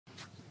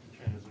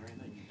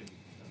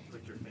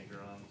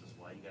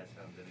you guys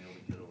haven't been able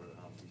to get over the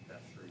hump these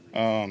past 3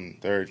 weeks?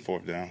 Third,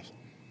 fourth downs.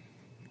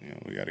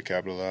 We got to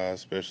capitalize,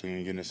 especially when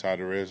you get inside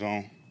the red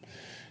zone.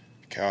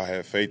 Cal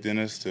had faith in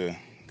us to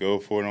go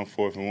for it on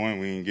 4th and 1.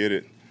 We didn't get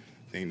it.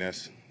 I think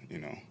that's,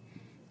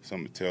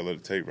 something to tell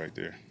of the tape right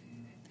there.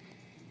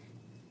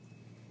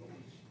 What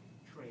was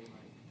Trey like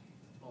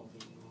all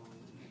game long?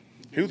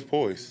 He was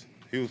poised.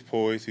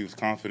 He was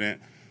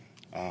confident.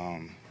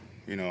 I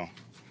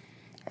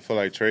feel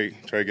like Trey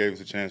gave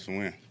us a chance to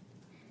win. Is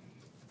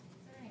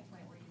there any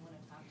point where you want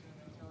to talk to him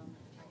and tell him to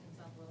protect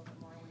himself a little bit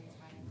more when he's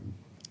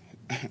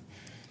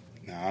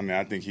running?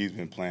 I think he's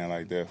been playing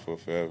like that for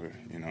forever,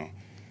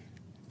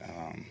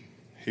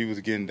 He was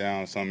getting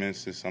down in some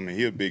instances.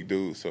 He's a big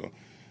dude, so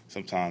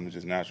sometimes it's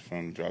just natural for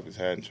him to drop his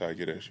hat and try to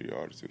get an extra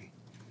yard or two.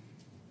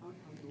 How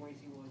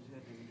noisy was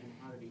it, and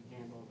how did he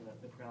handle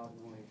the crowd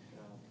noise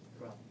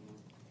throughout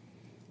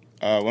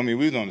the game? We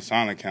was on the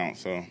silent count,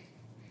 so,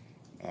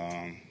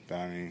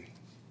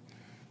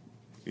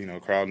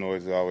 crowd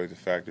noise is always a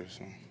factor,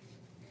 so. When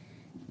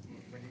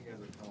you guys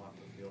would come off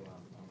the field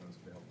on those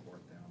failed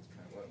fourth downs,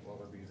 what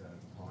would be the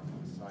talk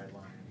on the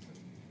sidelines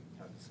and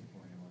how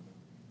disappointing was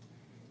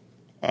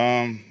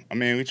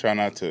it? We try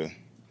not to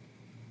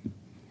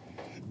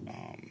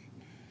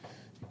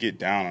get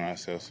down on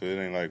ourselves, so it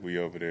ain't like we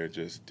over there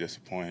just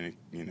disappointed,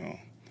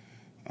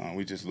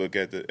 We just look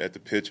at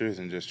the pictures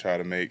and just try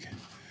to make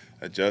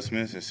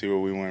adjustments and see where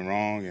we went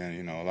wrong,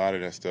 and, a lot of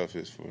that stuff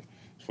is for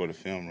the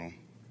film room.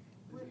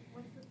 What's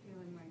the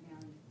feeling right now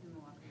in the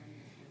locker room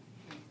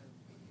in terms of,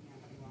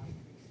 you lost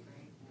 3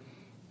 straight?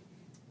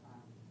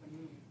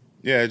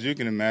 Yeah, as you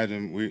can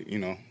imagine,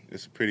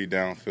 it's a pretty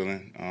down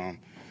feeling.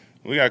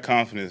 We got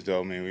confidence,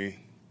 though. We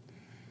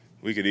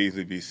could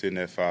easily be sitting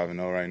at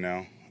 5-0 right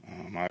now.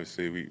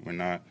 Obviously, we're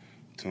not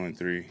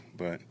 2-3,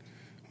 but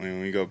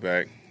when we go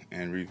back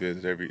and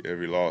revisit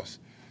every loss,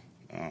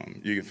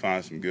 you can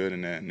find some good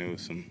in that. And there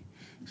was some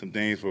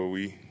things where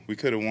we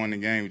could have won the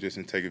game, we just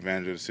didn't take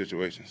advantage of the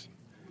situations.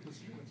 The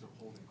sequence of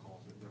holding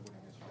calls that they're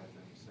winning against you guys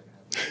in the second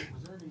half.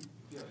 Was there any?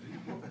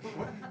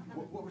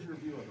 What was your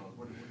view of those?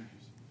 What did you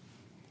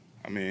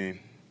see?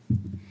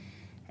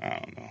 I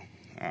don't know.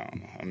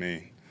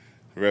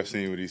 The ref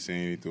seen what he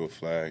seen. He threw a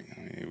flag.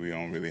 We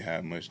don't really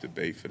have much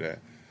debate for that.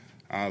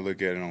 I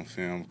look at it on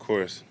film. Of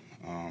course,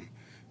 you're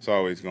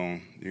always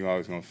gonna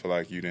feel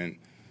like you didn't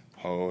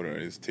hold or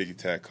it's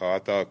ticky-tack call. I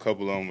thought a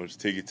couple of them was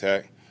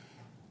ticky-tack.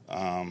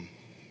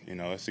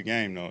 It's a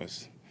game, though.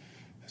 It's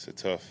a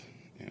tough,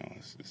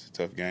 it's a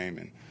tough game,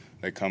 and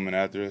they're coming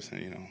after us,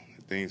 and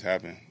things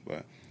happen.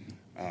 But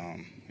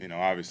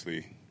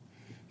obviously,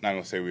 not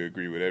gonna say we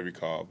agree with every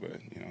call,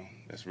 but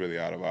that's really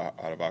out of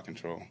our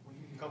control. When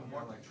you become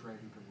more like Trey,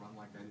 who can run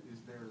like that,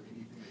 is there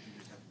anything that you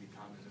just have to be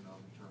cognizant of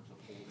in terms of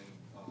holding,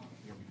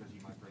 because he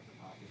might break the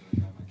pocket or a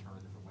guy might turn a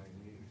different way,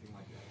 anything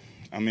like that?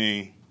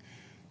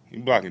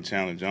 You blocking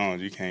Chandler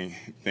Jones, you can't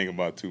think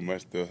about too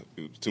much stuff.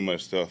 You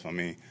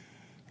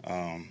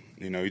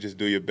just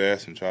do your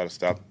best and try to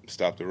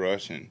stop the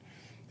rush. And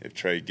if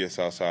Trey gets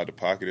outside the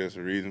pocket, there's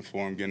a reason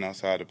for him getting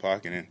outside the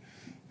pocket. And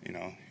you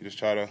just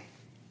try to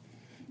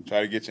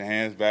get your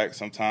hands back.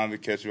 Sometimes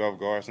it catches you off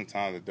guard,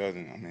 sometimes it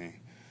doesn't.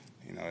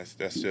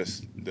 That's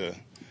just the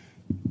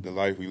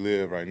life we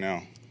live right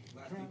now.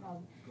 Trent,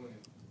 go ahead.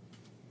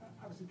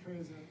 Obviously, Trey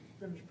is a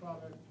finished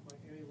product, like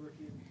any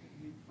rookie in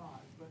Week 5.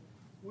 But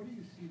what do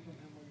you see from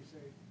him when you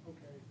say,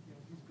 okay,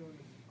 he's going to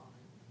be fine?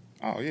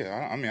 Oh,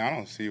 yeah. I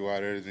don't see why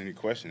there's any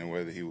question of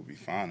whether he would be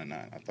fine or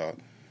not. I thought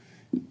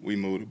we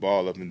moved the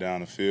ball up and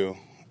down the field.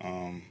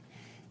 I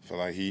feel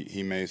like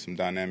he made some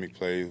dynamic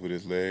plays with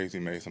his legs. He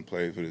made some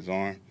plays with his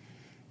arm.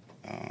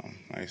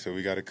 Like I said,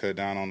 we got to cut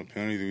down on the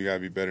penalties. We got to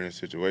be better in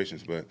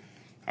situations. But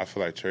I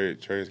feel like Trey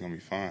is going to be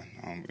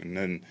fine.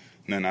 Nothing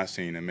I've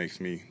seen that makes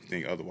me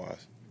think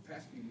otherwise. The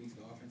past few weeks,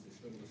 the offense has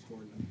struggled to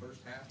score in the first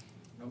half,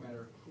 no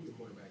matter who the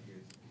quarterback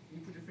is. Can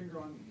you put your finger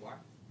on why?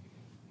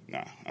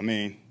 Nah,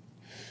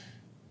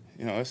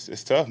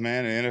 it's tough,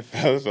 man. The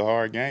NFL is a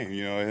hard game.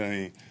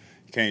 You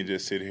can't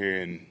just sit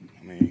here and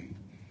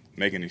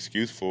make an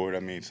excuse for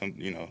it.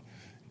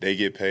 They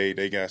get paid,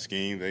 they got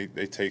schemes, they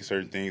take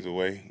certain things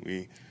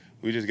away.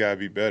 We just gotta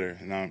be better,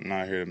 and I'm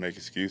not here to make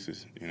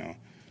excuses.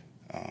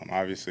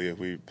 Obviously, if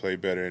we play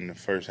better in the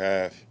first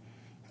half,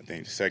 I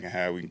think the second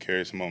half we can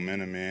carry some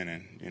momentum in,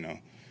 and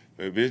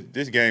but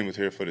this game was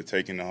here for the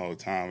taking the whole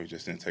time. We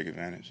just didn't take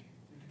advantage.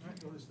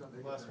 Did you notice that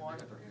they got their hands on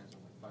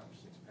like 5 or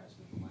 6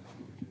 passes from last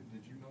year?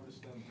 Did you notice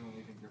them doing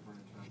anything different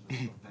in terms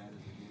of that as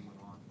the game went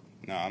on?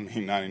 No,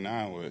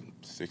 99 with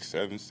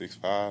 6'7",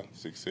 6'5",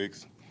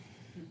 6'6".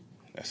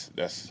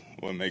 That's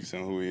what makes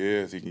him who he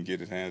is. He can get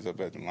his hands up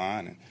at the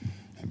line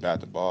and bat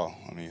the ball.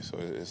 So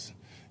it's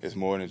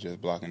more than just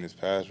blocking his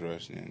pass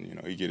rush.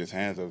 And he get his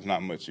hands up. There's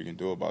not much you can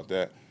do about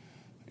that.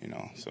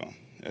 So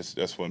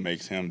that's what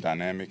makes him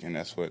dynamic, and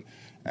that's what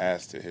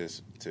adds to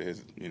his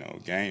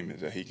game, is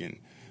that he can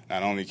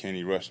not only can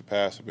he rush the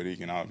passer, but he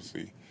can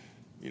obviously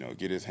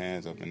get his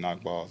hands up and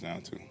knock balls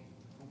down too.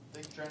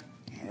 Thanks, Trent.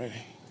 All right.